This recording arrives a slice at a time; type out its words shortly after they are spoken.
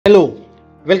Hello,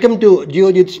 welcome to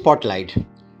Geojit Spotlight.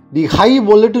 The high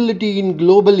volatility in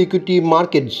global equity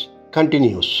markets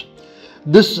continues.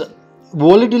 This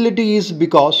volatility is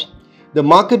because the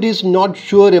market is not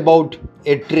sure about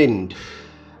a trend.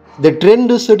 The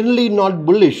trend is certainly not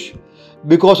bullish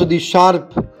because of the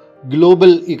sharp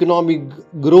global economic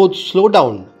growth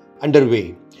slowdown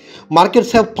underway.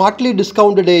 Markets have partly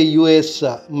discounted a US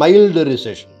mild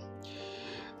recession.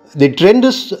 The trend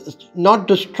is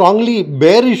not strongly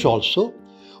bearish also.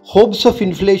 Hopes of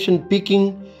inflation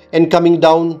peaking and coming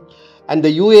down and the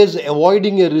US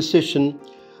avoiding a recession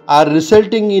are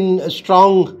resulting in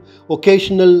strong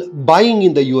occasional buying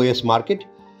in the US market,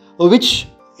 which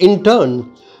in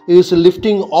turn is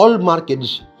lifting all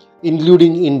markets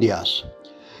including India's.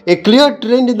 A clear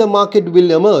trend in the market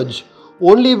will emerge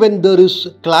only when there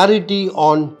is clarity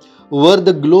on where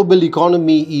the global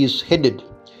economy is headed.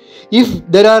 If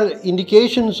there are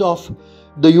indications of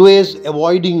the US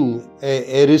avoiding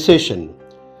a recession,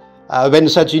 when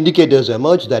such indicators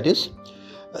emerge, that is,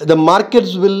 the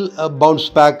markets will bounce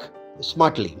back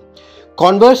smartly.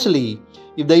 Conversely,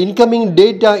 if the incoming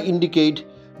data indicate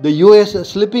the US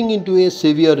slipping into a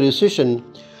severe recession,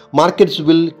 markets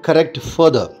will correct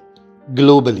further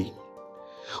globally.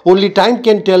 Only time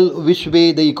can tell which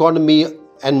way the economy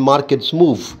and markets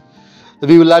move.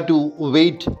 We will have to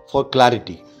wait for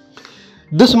clarity.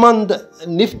 This month,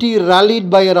 Nifty rallied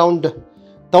by around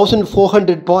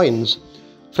 1,400 points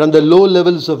from the low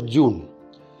levels of June.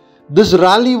 This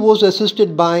rally was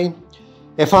assisted by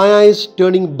FIIs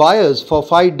turning buyers for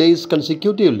 5 days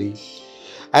consecutively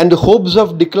and hopes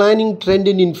of declining trend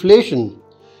in inflation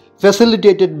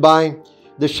facilitated by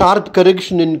the sharp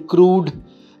correction in crude,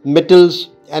 metals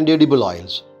and edible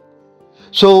oils.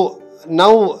 So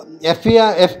now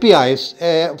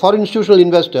FPIs, foreign institutional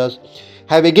investors,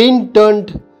 have again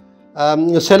turned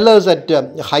sellers at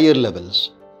higher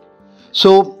levels.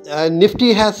 So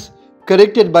Nifty has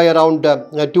corrected by around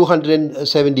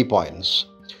 270 points.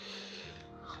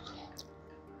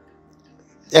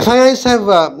 FIIs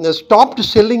have stopped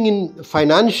selling in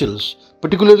financials,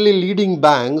 particularly leading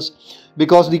banks,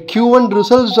 because the Q1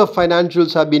 results of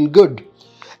financials have been good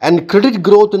and credit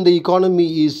growth in the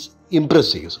economy is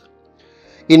impressive.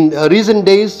 In recent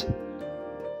days,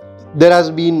 there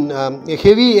has been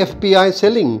heavy FPI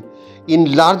selling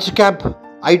in large cap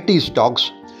IT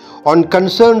stocks on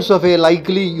concerns of a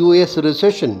likely US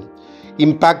recession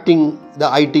impacting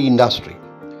the IT industry.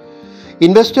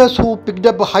 Investors who picked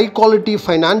up high quality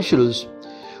financials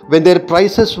when their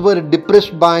prices were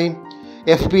depressed by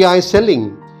FPI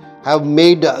selling have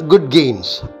made good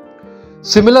gains.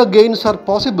 Similar gains are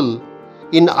possible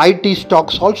in IT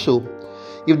stocks also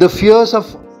if the fears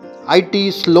of IT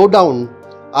slowdown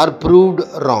are proved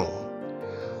wrong.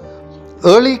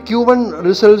 Early Q1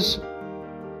 results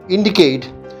indicate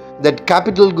that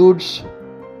capital goods,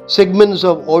 segments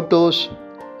of autos,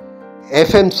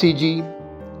 FMCG,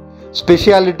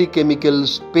 specialty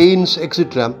chemicals, paints,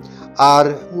 etc.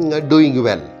 are doing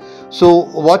well. So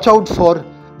watch out for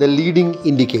the leading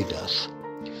indicators.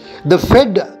 The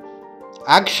Fed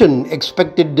action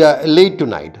expected late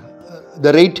tonight,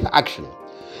 the rate action,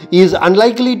 is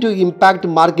unlikely to impact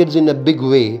markets in a big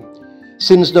way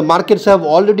since the markets have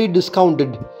already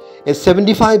discounted a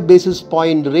 75 basis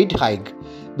point rate hike,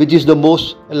 which is the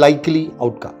most likely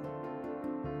outcome.